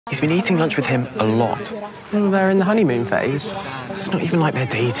He's been eating lunch with him a lot. Well, they're in the honeymoon phase. It's not even like they're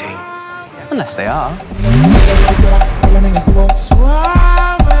dating. Unless they are.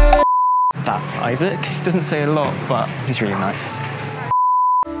 That's Isaac. He doesn't say a lot, but he's really nice.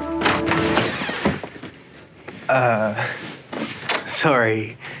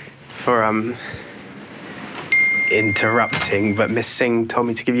 Sorry for, interrupting, but Miss Singh told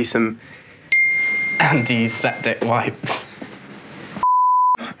me to give you some antiseptic wipes.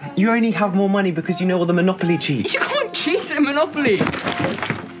 You only have more money because you know all the Monopoly cheats. You can't cheat at Monopoly!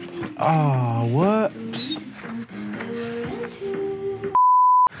 Oh, whoops.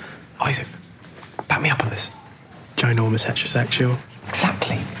 Isaac, back me up on this. Ginormous heterosexual.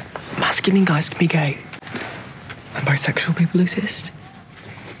 Exactly. Masculine guys can be gay. And bisexual people exist.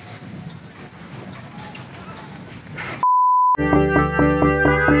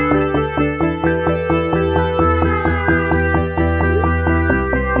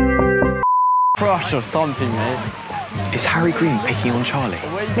 Crush or something, mate. Is Harry Green picking on Charlie?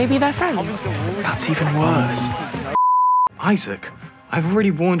 Maybe they're friends. That's even worse. Isaac, I've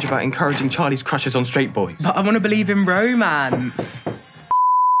already warned you about encouraging Charlie's crushes on straight boys. But I want to believe in romance.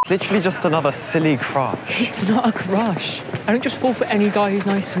 It's literally just another silly crush. It's not a crush. I don't just fall for any guy who's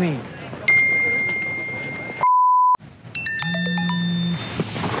nice to me.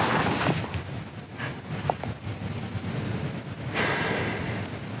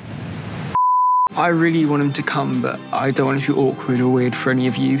 I really want him to come, but I don't want it to be awkward or weird for any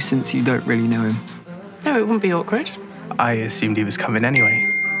of you since you don't really know him. No, it wouldn't be awkward. I assumed he was coming anyway.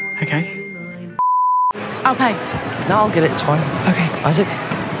 Okay. I'll pay. No, I'll get it, it's fine. Okay. Isaac?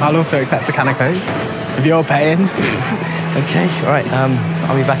 I'll also accept a can of Coke. If you're paying. Okay, all right,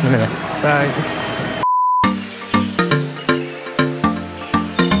 I'll be back in a minute. Thanks.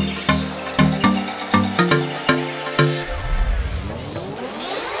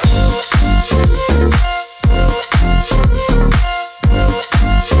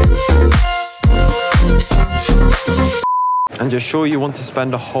 And you're sure you want to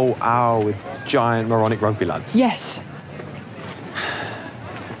spend a whole hour with giant moronic rugby lads? Yes.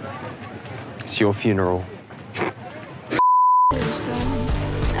 It's your funeral.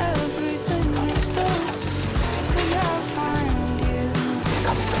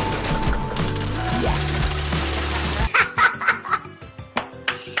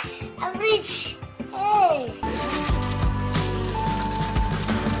 I'm rich. Hey.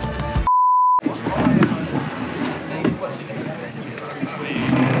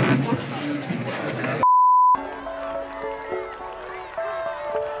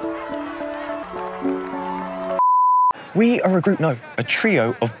 We are a group, no, a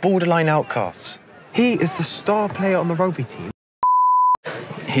trio of borderline outcasts. He is the star player on the rugby team.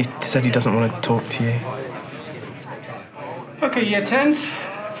 He said he doesn't want to talk to you. Okay, year 10s.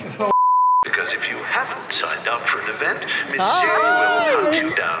 Because if you haven't signed up for an event, Miss Siri will hunt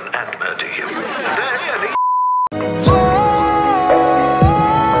you down and murder you.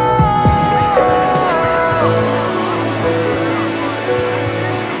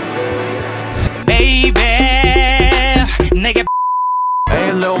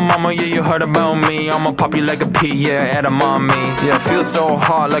 Hey, little mama, yeah, you heard about me. I'ma pop you like a pea, yeah, at a mommy. Yeah, feel so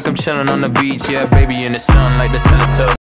hot like I'm chilling on the beach. Yeah, baby in the sun like the Teletubbies.